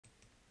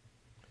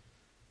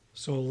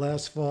So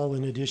last fall,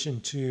 in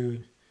addition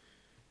to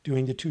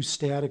doing the two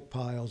static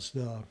piles,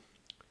 the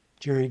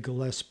Jerry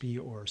Gillespie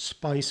or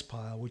spice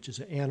pile, which is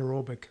an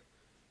anaerobic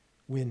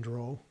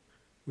windrow,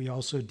 we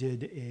also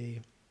did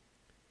a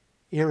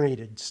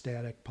aerated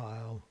static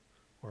pile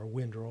or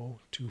windrow,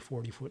 two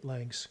 40-foot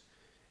lengths.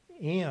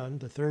 And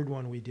the third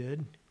one we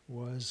did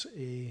was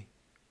a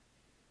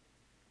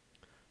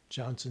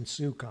Johnson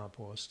Su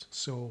compost.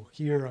 So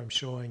here I'm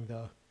showing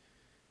the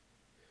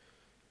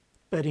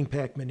bedding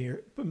pack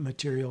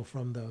material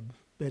from the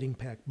bedding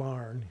pack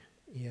barn,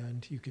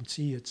 and you can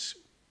see it's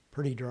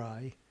pretty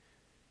dry.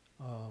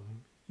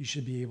 You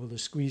should be able to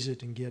squeeze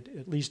it and get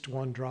at least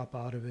one drop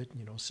out of it,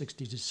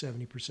 60 to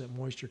 70%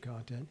 moisture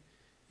content.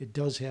 It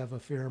does have a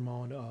fair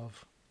amount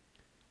of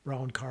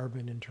brown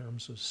carbon in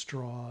terms of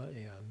straw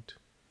and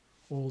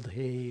old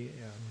hay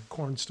and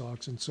corn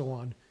stalks and so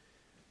on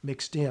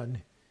mixed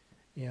in.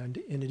 And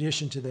in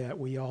addition to that,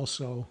 we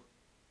also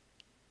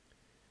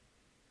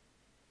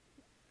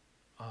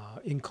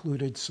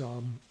included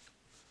some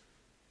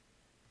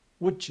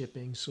wood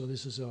chipping. So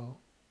this is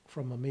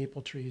from a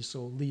maple tree,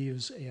 so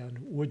leaves and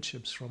wood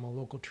chips from a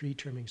local tree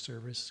trimming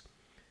service.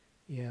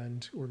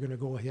 And we're going to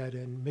go ahead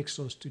and mix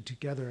those two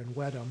together and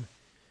wet them.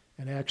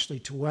 And actually,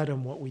 to wet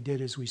them, what we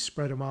did is we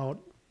spread them out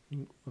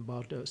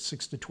about a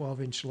 6 to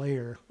 12-inch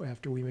layer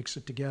after we mix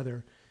it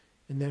together.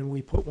 And then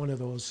we put one of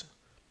those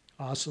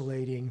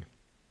oscillating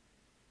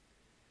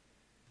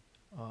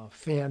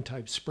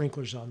fan-type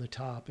sprinklers on the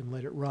top and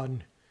let it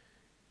run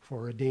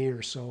for a day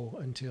or so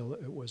until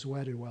it was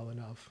wetted well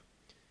enough.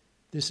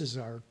 This is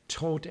our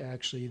tote,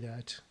 actually,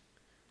 that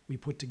we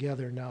put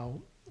together.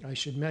 Now, I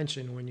should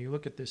mention, when you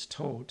look at this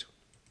tote,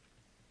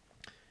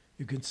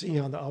 you can see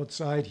on the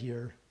outside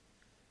here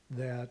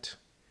that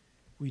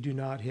we do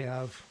not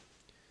have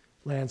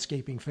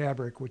landscaping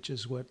fabric, which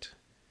is what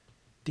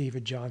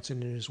David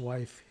Johnson and his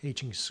wife, Hui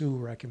Chun Su,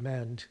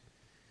 recommend.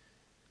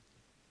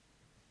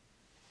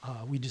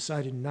 We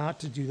decided not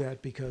to do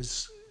that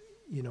because,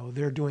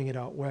 they're doing it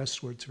out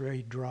west where it's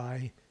very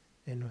dry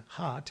and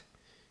hot,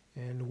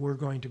 and we're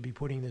going to be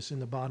putting this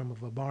in the bottom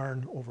of a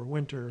barn over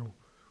winter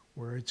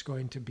where it's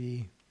going to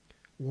be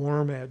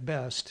warm at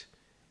best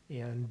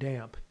and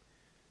damp.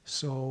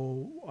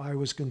 So I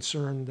was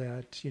concerned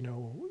that,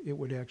 it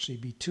would actually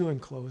be too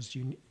enclosed.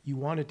 You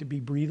want it to be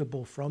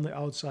breathable from the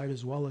outside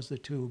as well as the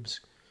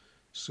tubes.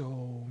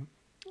 So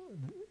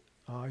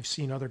I've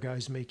seen other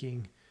guys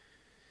making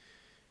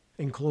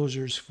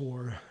enclosures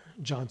for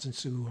Johnson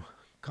Su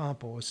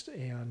compost,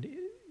 and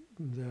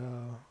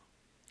the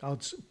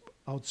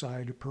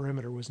outside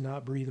perimeter was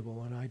not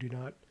breathable, and I do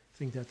not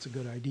think that's a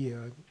good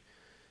idea.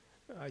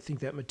 I think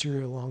that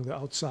material along the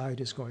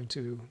outside is going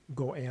to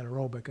go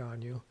anaerobic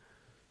on you.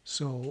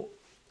 So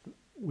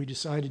we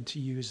decided to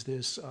use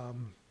this,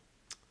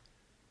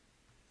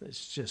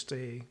 it's just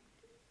a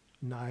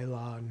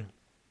nylon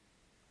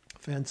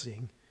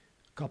fencing,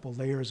 a couple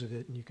layers of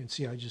it, and you can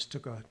see I just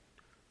took a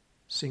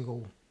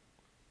single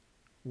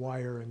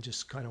wire and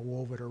just kind of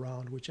wove it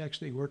around, which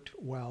actually worked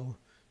well.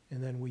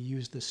 And then we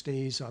used the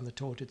stays on the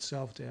tote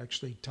itself to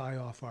actually tie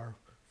off our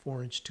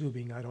 4-inch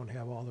tubing. I don't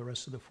have all the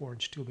rest of the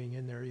 4-inch tubing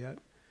in there yet.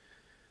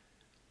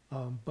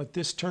 But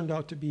this turned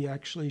out to be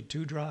actually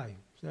too dry,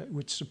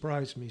 which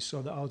surprised me.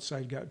 So the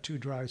outside got too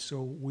dry.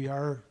 So we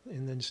are,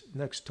 in the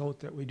next tote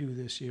that we do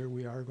this year,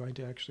 we are going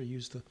to actually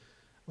use the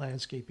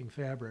landscaping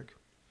fabric.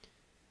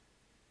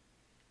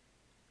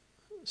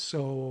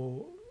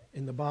 So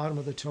in the bottom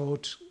of the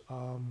tote,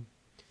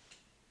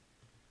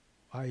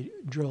 I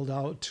drilled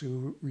out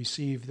to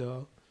receive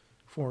the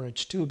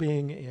 4-inch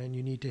tubing, and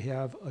you need to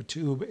have a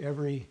tube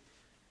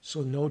so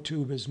no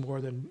tube is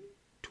more than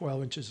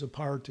 12 inches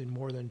apart and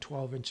more than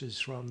 12 inches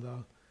from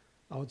the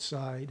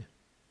outside.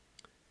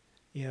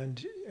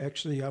 And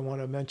actually, I want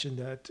to mention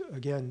that,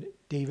 again,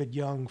 David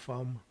Young,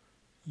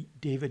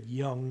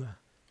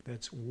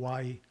 that's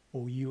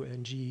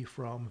Y-O-U-N-G,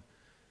 from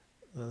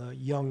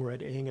Young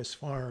Red Angus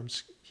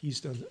Farms.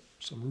 He's done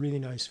some really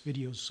nice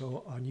videos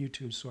on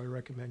YouTube, so I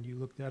recommend you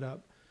look that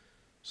up.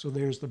 So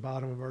there's the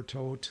bottom of our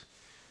tote.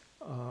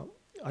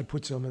 I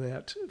put some of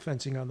that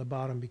fencing on the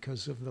bottom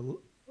because of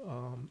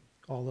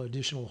all the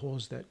additional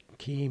holes that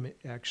came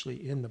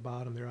actually in the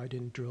bottom there. I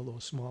didn't drill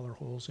those smaller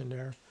holes in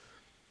there,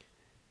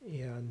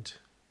 and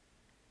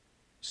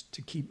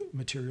to keep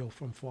material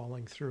from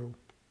falling through.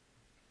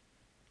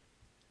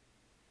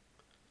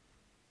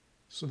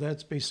 So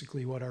that's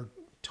basically what our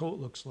tote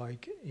looks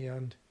like.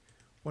 And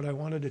what I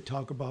wanted to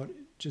talk about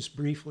just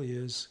briefly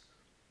is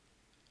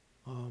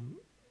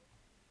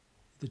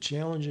the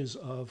challenges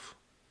of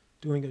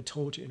doing a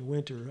tote in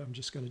winter. I'm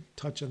just going to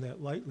touch on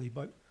that lightly,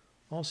 but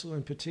also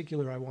in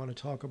particular I want to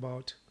talk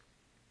about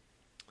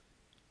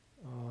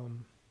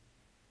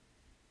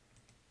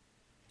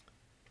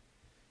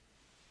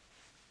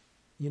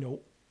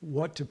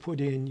what to put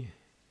in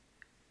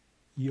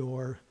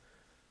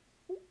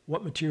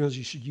what materials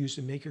you should use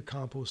to make your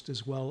compost,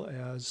 as well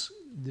as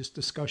this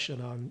discussion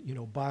on,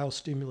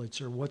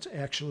 bio-stimulants, or what's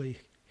actually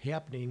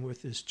happening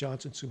with this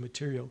Johnson Su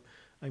material.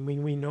 I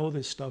mean, we know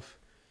this stuff,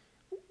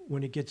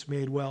 when it gets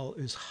made well,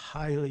 is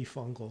highly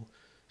fungal.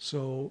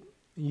 So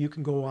you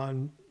can go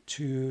on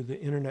to the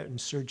internet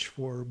and search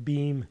for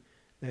BEAM,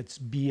 that's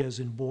B as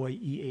in boy,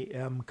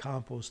 EAM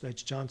compost,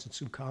 that's Johnson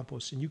Su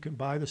compost, and you can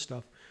buy the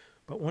stuff.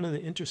 But one of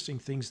the interesting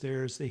things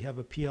there is they have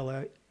a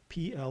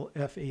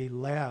PLFA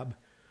lab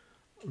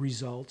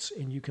results,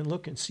 and you can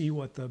look and see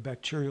what the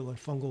bacterial and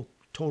fungal,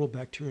 total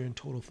bacteria and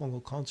total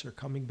fungal counts are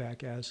coming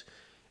back as.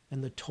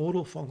 And the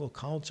total fungal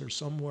counts are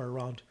somewhere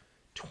around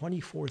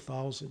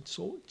 24,000.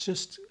 So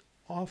just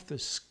off the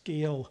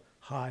scale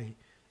high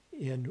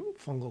in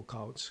fungal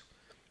counts.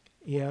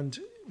 And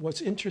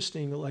what's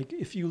interesting, like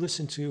if you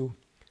listen to,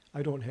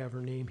 I don't have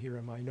her name here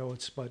in my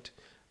notes, but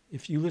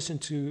if you listen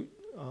to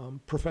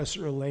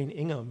Professor Elaine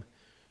Ingham,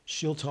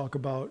 she'll talk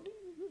about,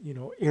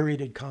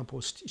 aerated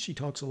compost. She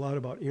talks a lot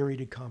about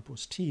aerated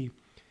compost tea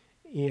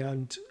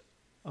and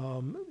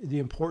the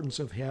importance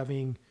of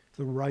having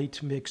the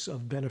right mix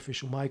of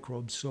beneficial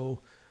microbes.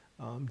 So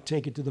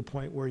take it to the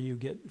point where you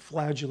get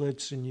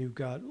flagellates and you've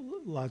got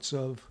lots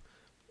of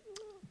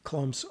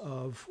clumps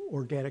of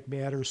organic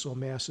matter, so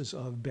masses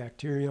of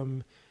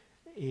bacterium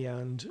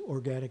and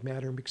organic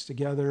matter mixed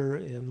together,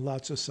 and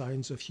lots of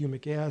signs of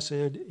humic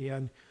acid.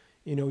 And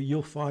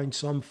you'll find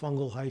some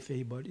fungal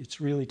hyphae, but it's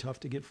really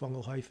tough to get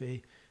fungal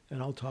hyphae,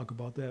 and I'll talk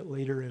about that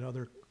later in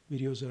other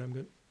videos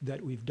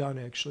that we've done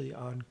actually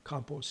on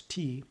compost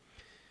tea.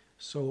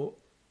 So,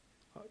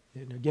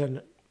 and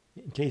again,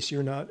 in case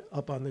you're not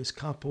up on this,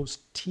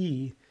 compost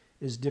tea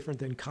is different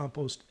than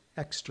compost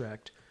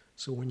extract.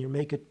 So when you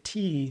make a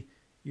tea,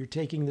 you're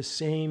taking the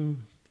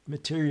same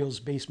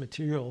materials, base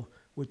material,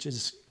 which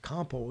is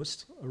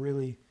compost, a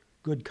really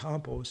good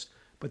compost,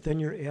 but then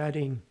you're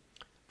adding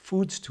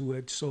foods to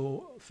it,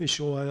 so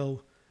fish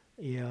oil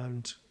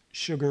and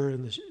sugar,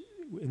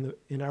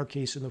 in our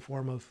case in the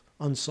form of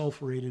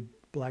unsulfurated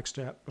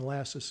blackstrap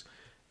molasses,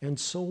 and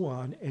so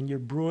on, and you're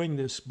brewing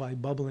this by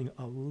bubbling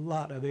a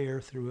lot of air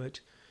through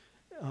it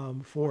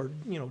for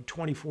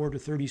 24 to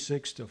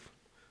 36 to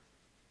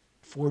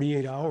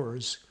 48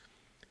 hours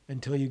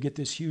until you get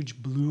this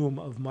huge bloom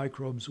of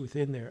microbes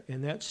within there.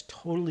 And that's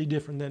totally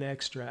different than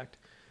extract,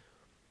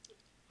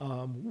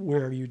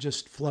 where you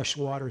just flush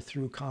water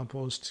through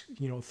compost,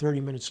 30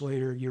 minutes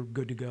later, you're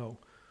good to go.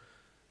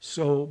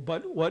 So,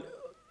 but what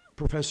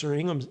Professor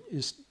Ingham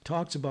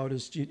talks about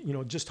is,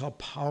 just how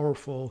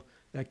powerful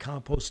that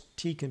compost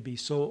tea can be.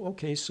 So,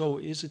 okay, so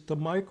is it the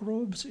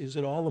microbes? Is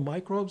it all the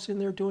microbes in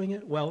there doing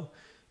it? Well,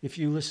 if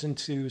you listen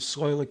to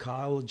soil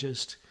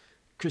ecologist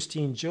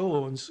Christine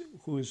Jones,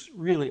 who is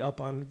really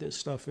up on this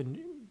stuff and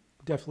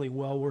definitely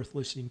well worth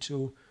listening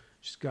to.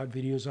 She's got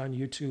videos on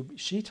YouTube.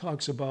 She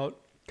talks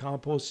about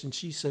compost, and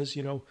she says,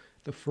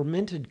 the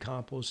fermented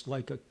compost,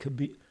 like a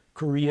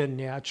Korean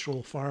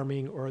natural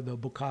farming or the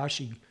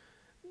Bocashi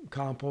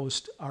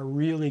compost, are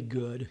really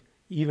good,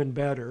 even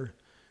better,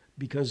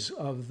 because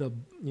of the,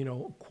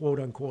 quote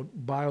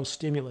unquote,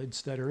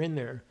 biostimulants that are in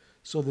there.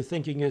 So the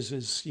thinking is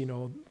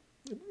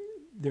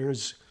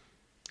there's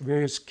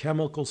various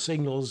chemical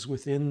signals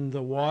within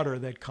the water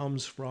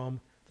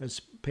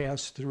that's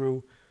passed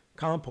through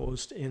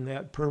compost, and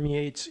that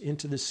permeates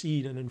into the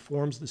seed and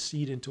informs the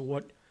seed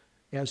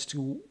as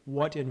to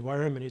what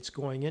environment it's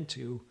going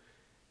into.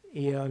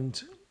 And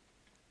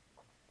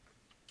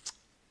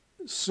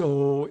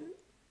so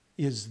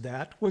is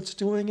that what's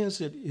doing? Is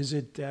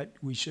it that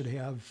we should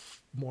have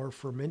more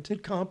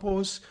fermented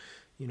compost?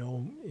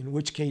 In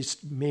which case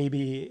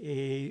maybe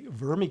a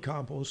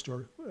vermicompost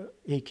or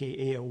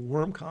AKA a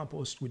worm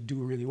compost would do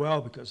really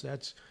well, because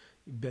that's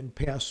been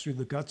passed through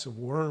the guts of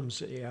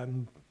worms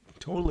and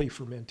totally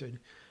fermented.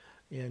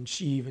 And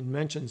she even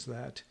mentions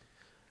that.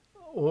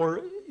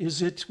 Or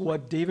is it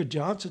what David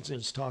Johnson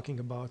is talking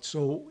about?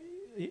 So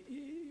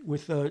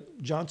with the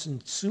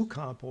Johnson Su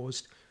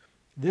compost,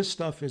 this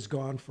stuff has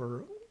gone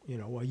for,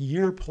 a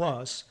year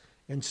plus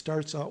and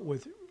starts out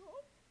with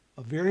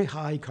a very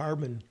high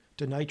carbon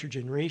to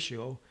nitrogen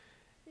ratio.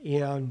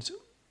 And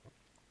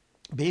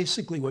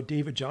basically what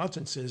David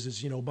Johnson says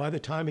is, by the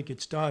time it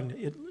gets done,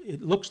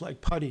 it looks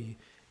like putty.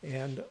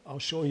 And I'll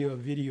show you a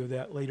video of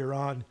that later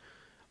on.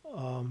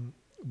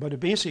 But it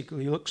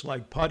basically looks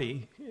like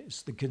putty.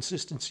 It's the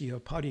consistency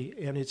of putty,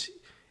 and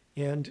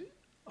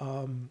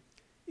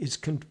it's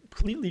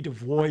completely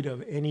devoid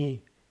of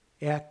any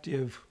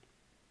active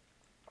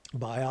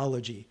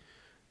biology,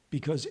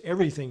 because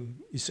everything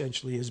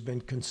essentially has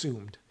been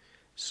consumed.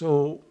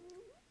 So,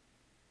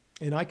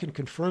 and I can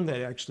confirm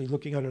that actually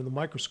looking under the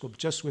microscope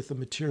just with the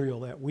material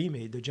that we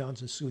made, the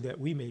Johnson Su that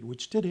we made,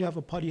 which did have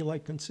a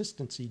putty-like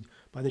consistency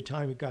by the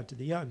time it got to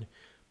the end.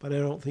 But I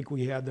don't think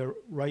we had the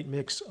right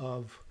mix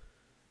of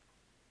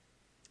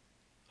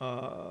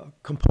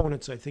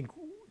components. I think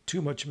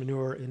too much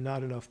manure and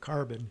not enough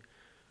carbon,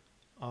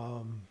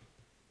 and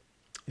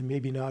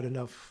maybe not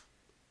enough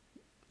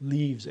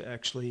leaves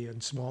actually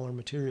and smaller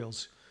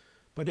materials.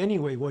 But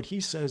anyway, what he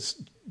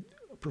says,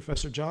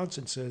 Professor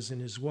Johnson says, and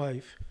his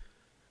wife,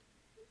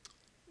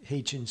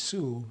 Hui Chun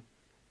Su,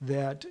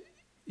 that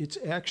it's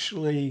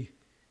actually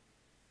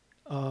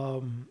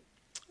the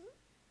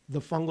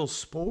fungal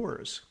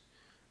spores.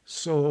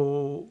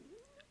 So,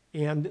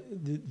 and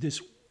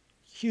this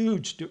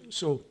huge,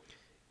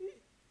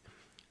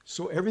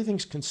 so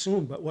everything's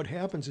consumed, but what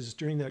happens is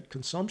during that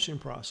consumption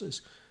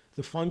process,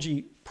 the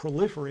fungi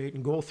proliferate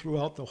and go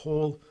throughout the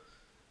whole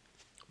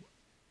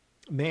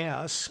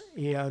mass,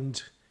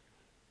 and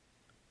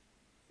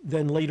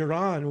then later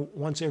on,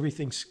 once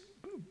everything's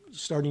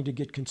starting to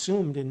get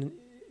consumed and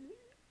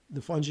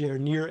the fungi are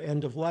near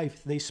end of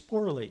life, they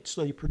sporulate.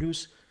 So they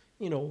produce,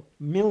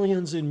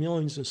 millions and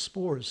millions of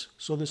spores.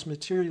 So this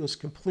material is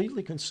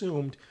completely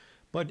consumed,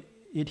 but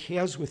it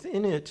has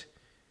within it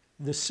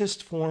the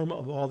cyst form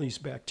of all these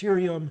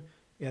bacterium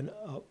and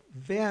a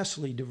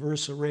vastly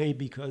diverse array,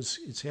 because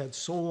it's had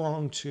so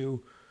long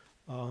to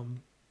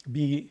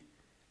be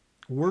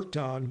worked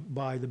on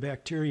by the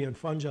bacteria and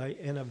fungi,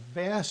 and a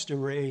vast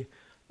array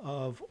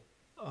of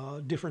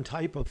different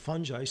type of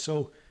fungi.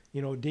 So,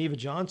 David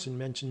Johnson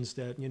mentions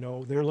that,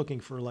 they're looking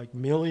for like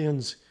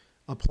millions,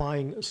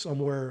 applying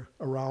somewhere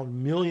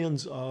around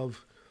millions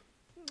of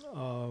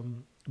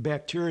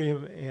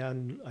bacterium,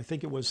 and I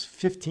think it was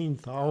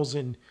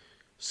 15,000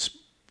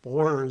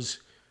 spores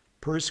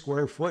per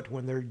square foot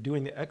when they're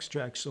doing the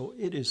extract. So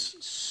it is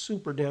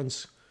super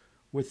dense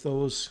with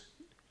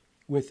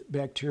with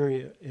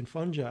bacteria and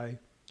fungi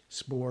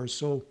spores.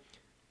 So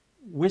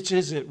which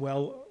is it?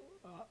 Well,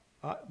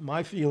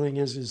 my feeling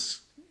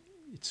is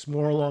it's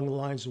more along the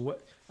lines of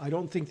what, I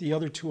don't think the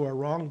other two are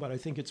wrong, but I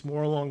think it's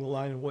more along the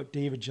line of what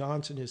David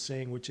Johnson is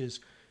saying, which is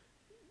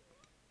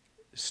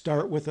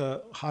start with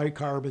a high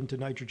carbon to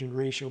nitrogen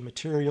ratio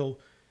material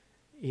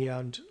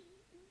and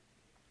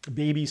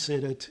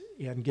babysit it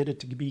and get it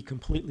to be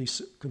completely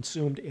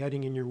consumed,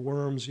 adding in your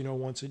worms,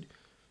 once it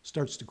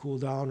starts to cool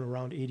down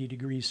around 80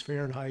 degrees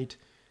Fahrenheit.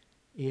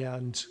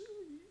 And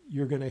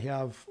you're going to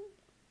have,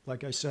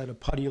 like I said, a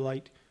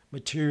putty-like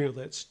material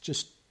that's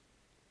just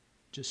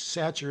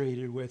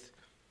saturated with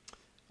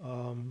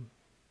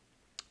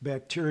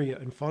bacteria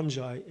and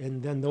fungi.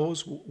 And then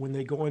those, when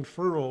they go in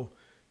furrow,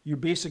 you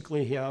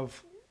basically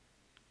have,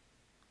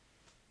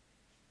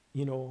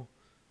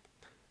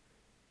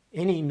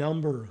 any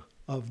number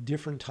of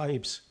different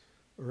types,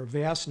 or a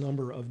vast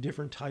number of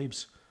different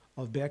types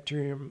of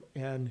bacterium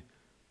and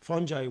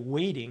fungi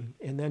waiting.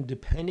 And then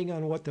depending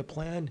on what the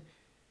plant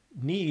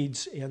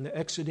needs and the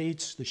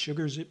exudates, the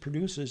sugars it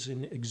produces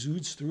and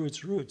exudes through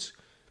its roots,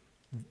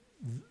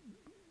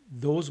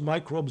 those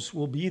microbes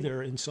will be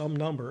there in some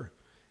number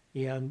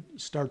and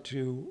start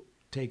to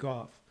take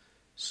off.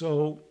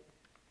 So,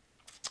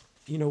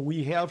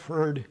 we have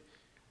heard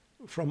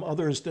from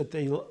others that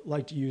they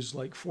like to use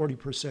like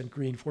 40%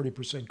 green,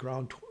 40%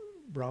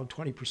 brown,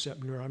 20%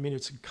 manure. I mean,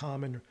 it's a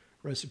common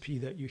recipe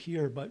that you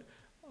hear, but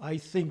I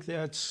think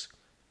that's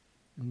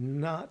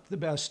not the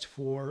best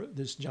for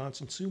this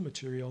Johnson Su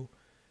material.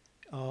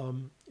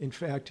 In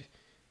fact,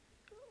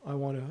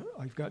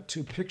 I've got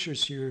two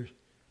pictures here.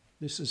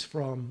 This is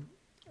from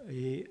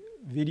a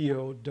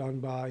video done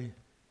by,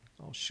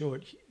 I'll show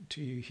it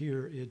to you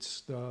here.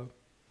 It's the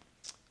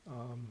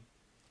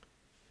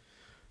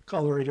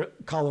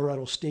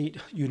Colorado State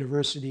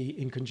University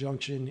in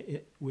conjunction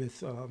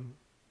with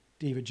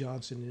David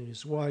Johnson and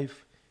his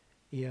wife.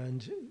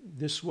 And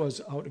this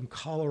was out in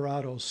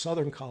Colorado,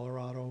 southern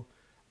Colorado,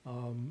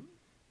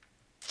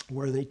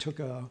 where they took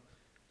a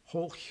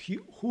whole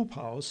hoop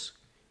house,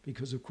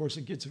 because of course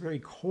it gets very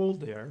cold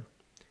there,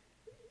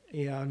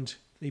 and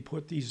they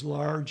put these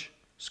large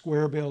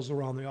square bales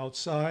around the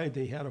outside.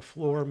 They had a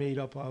floor made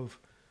up of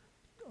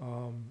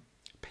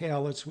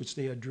pallets, which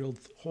they had drilled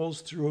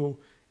holes through,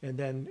 and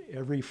then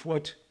every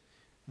foot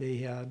they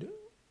had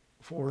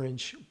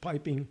 4-inch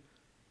piping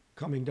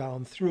coming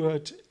down through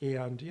it.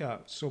 And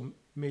so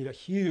made a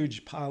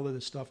huge pile of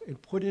this stuff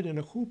and put it in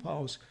a hoop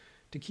house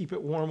to keep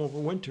it warm over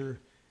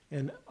winter.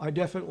 And I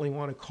definitely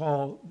want to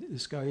call,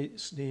 this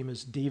guy's name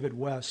is David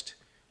West,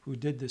 who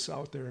did this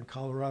out there in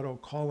Colorado,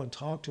 call and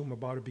talk to him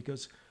about it,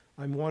 because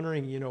I'm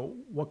wondering,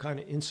 what kind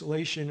of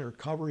insulation or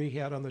cover he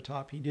had on the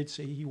top. He did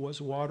say he was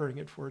watering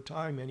it for a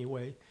time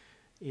anyway.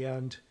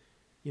 And,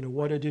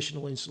 what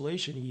additional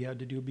insulation he had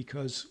to do,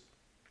 because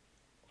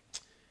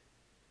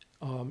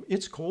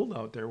it's cold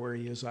out there where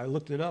he is. I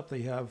looked it up.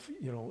 They have,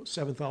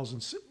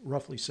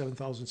 roughly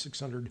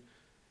 7,600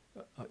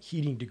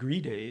 heating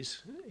degree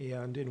days.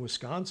 And in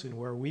Wisconsin,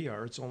 where we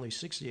are, it's only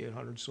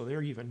 6,800. So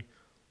they're even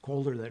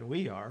colder than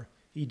we are.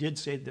 He did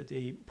say that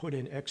they put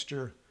in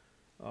extra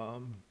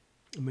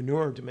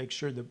manure to make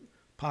sure the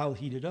pile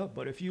heated up.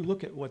 But if you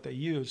look at what they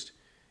used,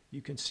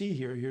 you can see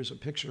here's a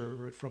picture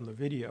of it from the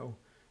video.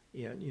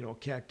 And,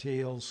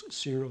 cattails,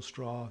 cereal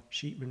straw,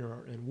 sheep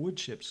manure, and wood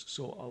chips.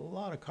 So a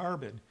lot of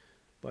carbon.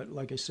 But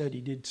like I said, he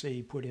did say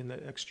he put in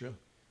that a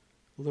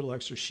little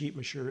extra sheep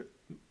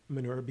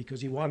manure,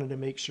 because he wanted to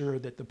make sure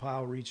that the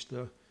pile reached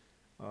the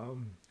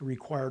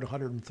required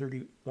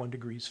 131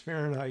 degrees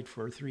Fahrenheit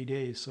for 3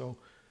 days. So,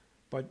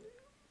 but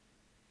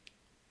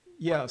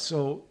yeah,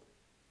 so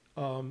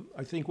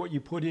I think what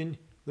you put in,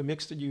 the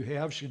mix that you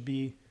have should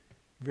be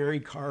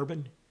very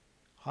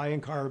high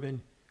in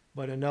carbon,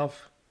 but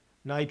enough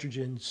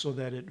nitrogen so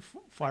that it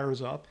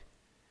fires up.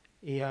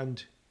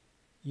 And,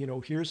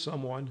 here's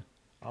someone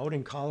out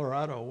in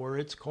Colorado where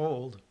it's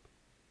cold,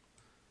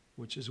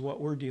 which is what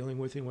we're dealing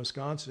with in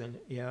Wisconsin,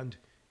 and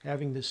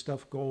having this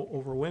stuff go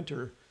over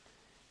winter.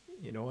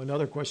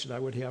 Another question I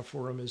would have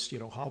for him is,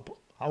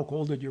 how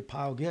cold did your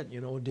pile get?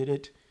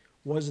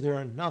 Was there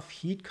enough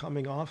heat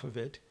coming off of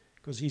it?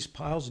 Because these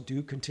piles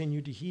do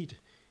continue to heat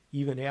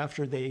even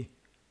after they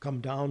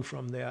come down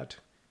from that,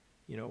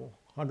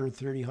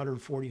 130,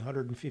 140,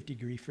 150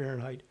 degree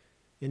Fahrenheit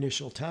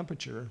initial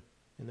temperature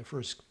in the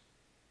first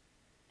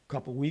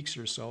couple weeks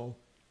or so.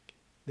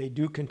 They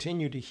do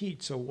continue to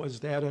heat. So was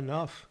that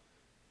enough,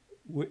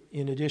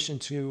 in addition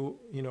to,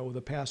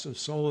 the passive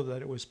solar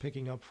that it was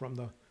picking up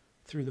from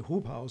through the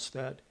hoop house,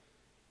 that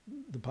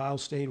the pile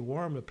stayed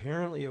warm?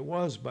 Apparently it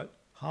was, but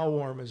how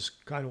warm is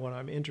kind of what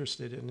I'm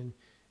interested in,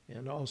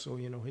 and also,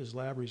 his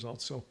lab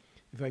results. So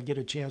if I get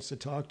a chance to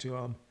talk to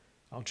him,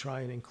 I'll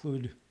try and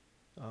include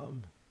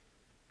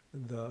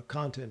the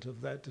content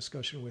of that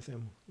discussion with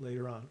him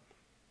later on.